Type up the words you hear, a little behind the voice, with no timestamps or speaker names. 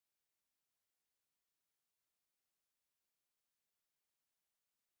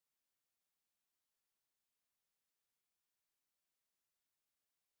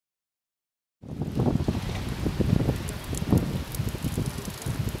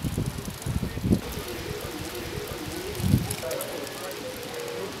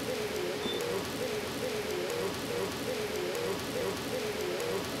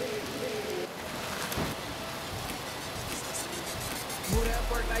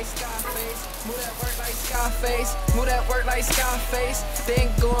like Scarface. Move that work like Scarface. Move that work like Scarface. Then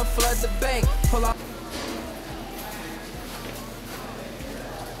go and flood the bank. Pull out.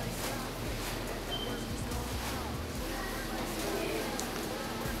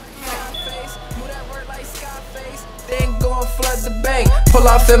 Then go and flood the bank. Pull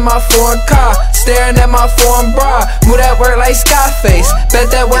off in my foreign car, staring at my foreign bra. Move that work like Scarface.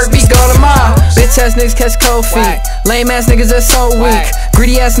 Bet that work be gone tomorrow. Bitch ass niggas catch cold feet. Lame ass niggas that's so weak.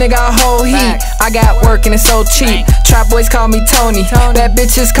 Greedy ass nigga I hold heat. I got work and it's so cheap. Trap boys call me Tony. Bad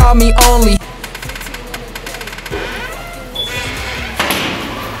bitches call me only. Get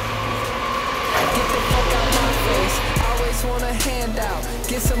the fuck out my face. Always want a handout.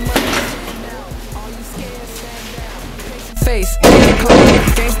 Get some money. Face,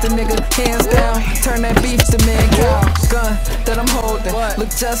 gangsta nigga, hands down. Turn that beef to man cow. Gun that I'm holding,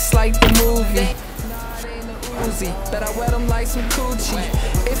 look just like the movie. Nah, it ain't a Uzi, but I wet them like some coochie.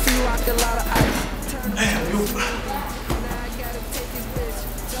 If you rock a lot of ice, damn, you. Now I gotta take his bitch,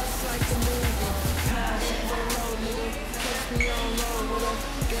 just like the movie. Push me on low with us.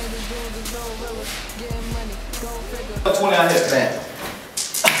 Gang is doing the no realer. Getting money, go figure. 20 out here, man.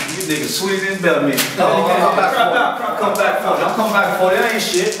 You niggas sweeter than Bellamy. Come back for it. I'm coming back for it. That ain't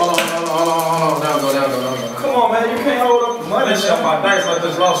shit. Hold on. Down. Come on, man. You can't hold up the money. Shit, my dice. I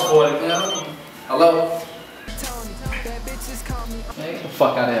just lost for it. Hello? Man, get the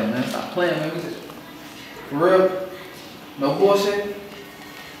fuck out of here, man. Stop playing, man. For real? No bullshit?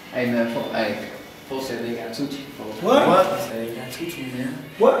 Hey, man. Hey. Folks said they got tutu. What? They said they got tutu, man.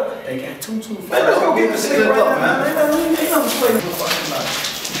 What? They got tutu. Man, let's go get this shit right now, man. Ain't nothing to play with fucking about.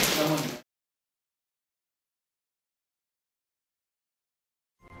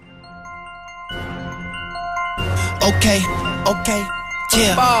 Okay,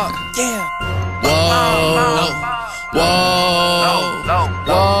 yeah, yeah.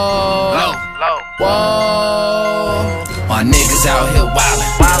 Whoa. My niggas out here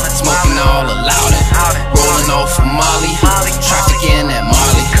wildin', smoking all the loudin', rolling off from Molly, trafficking at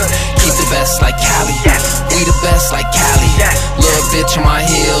Marley. Keep the best like Cali, we the best like Cali. Little bitch on my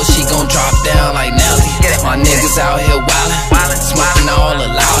heels, she gon' drop down like Nelly. My niggas out here wildin', smoking all the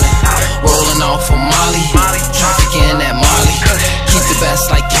loudin', rolling off from Molly, trafficking at Marley. Keep the best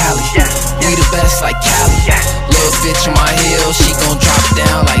like Cali, we the best like Cali. Little bitch on my heels, she gon' drop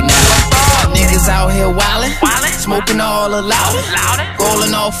down like Nelly. My niggas out here wildin', smoking all the loudin',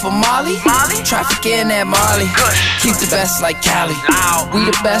 rolling off from Molly, trafficking at Marley. Keep the best like Cali, we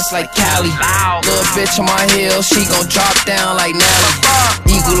the best like Cali. Little bitch on my heels, she gon' drop down like Nelly.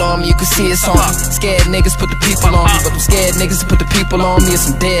 Eagle on me, you can see it's on me. Scared niggas put the people on me, but them scared niggas put the people on me. And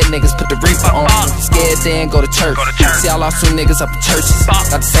some dead niggas put the reaper on me. Scared then go to church. See I lost two niggas up in churches. Not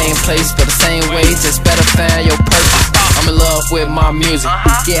the same place, but the same way. Just better find your purpose. I'm in love with my music.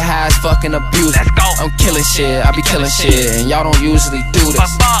 Get high as fucking abuse it. I'm killing shit, I be killing shit, and y'all don't usually do this.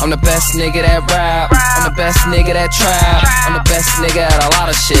 I'm the best nigga that rap, I'm the best nigga that trap, I'm the best nigga at a lot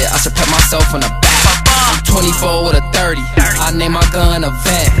of shit. I should pat myself on the back. I'm 24 with a 30, I name my gun a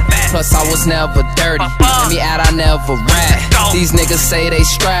vet. Plus I was never dirty, let me add I never rat. These niggas say they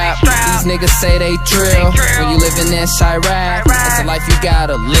strap, these niggas say they drill. When you living in Chirac, it's a life you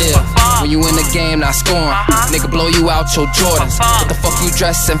gotta live. When you in the game not scoring, nigga blow you out your Jordans. What the fuck you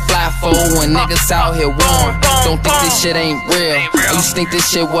dressing fly for when niggas out here warm? Don't think this shit ain't real, or you think this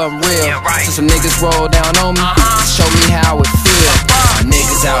shit wasn't real. So some niggas roll down on me, show me how it feel. My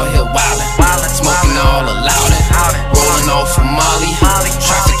niggas out here wildin', smoking all the loudin', rolling off from Molly,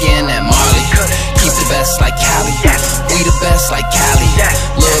 trafficking at Marley. Keep the best like Cali, we the best like Cali.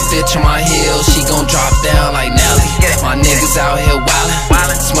 Little bitch on my heels, she gon' drop down like Nelly. My niggas out here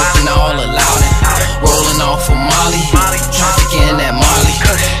wildin', smoking all the loudin', rolling off from Molly, trafficking at Marley.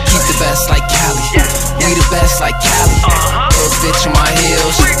 Keep the best like Cali, we the best like Cali. Little bitch on my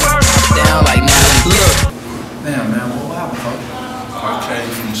heels, she gon' drop down like Nelly. Look. Damn, man, what happened, folks? I came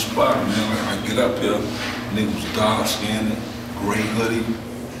from the spot, man. I get up here, nigga was dark skinned, gray hoodie.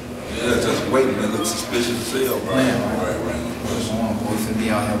 Yeah, just waiting, man. Look suspicious as hell, bro. Right. What's going on, boy? Finna be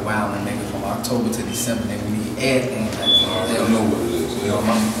out here wildin', nigga, from October to December, nigga. We need everything. I don't know what it is.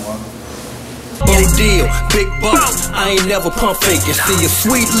 Big deal, big bucks, I ain't never pump faking. See a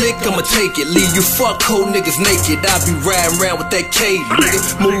sweet lick, I'ma take it. Leave you fuck cold niggas naked. I be riding around with that K, nigga.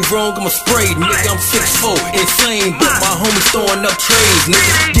 Move wrong, I'ma spray, nigga. I'm 6'4", insane, but my homies throwing up trays,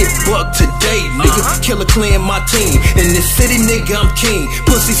 nigga. Get bucked today, nigga. Killer clean my team. In this city, nigga, I'm king.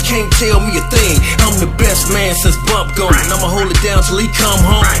 Pussies can't tell me a thing. I'm the best man since Bump gone. I'ma hold it down till he come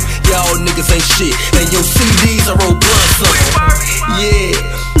home. Y'all niggas ain't shit, and your CDs I roll blunts on. Yeah,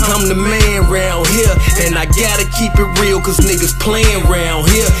 I'm the man round here. And I gotta keep it real, cause niggas playing round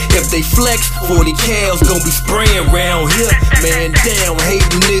here. If they flex, 40 cows gon' be spraying round here. Man down,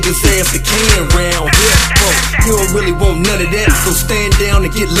 hating niggas ass the can round here. Bro, you don't really want none of that, so stand down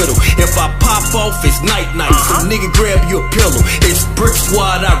and get little. If I pop off, it's night-night, so nigga grab you a pillow. It's Brick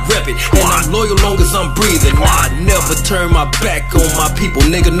Squad, I rep it, and I'm loyal long as I'm breathing. I never turn my back on my people,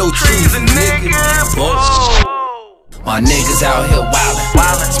 nigga, no treason, nigga. My niggas out here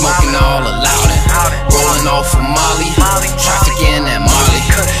wildin', smoking all the loudin', rolling off of Molly, trafficking that Molly.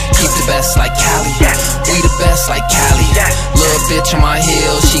 Keep the best like Cali, we the best like Cali. Little bitch on my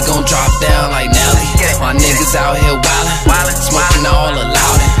heels, she gon' drop down like Nelly. My niggas out here wildin', smoking all the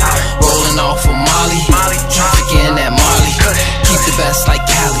loudin', rolling off of Molly, trafficking that Molly. Keep the best like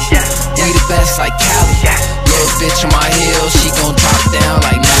Cali, we the best like Cali. Little bitch on my heels, she gon' drop down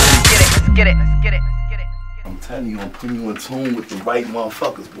like Nelly. Get it. I'm telling you, I'm putting you in tune with the right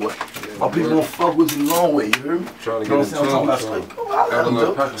motherfuckers, boy. My people gonna fuck with you long way, you hear me? Trying to You know get what I'm in saying? I'm tune,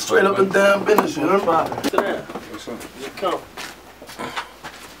 talking about straight up and down business, you hear me? Sit down. Come.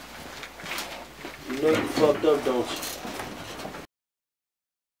 You know you fucked up, don't you?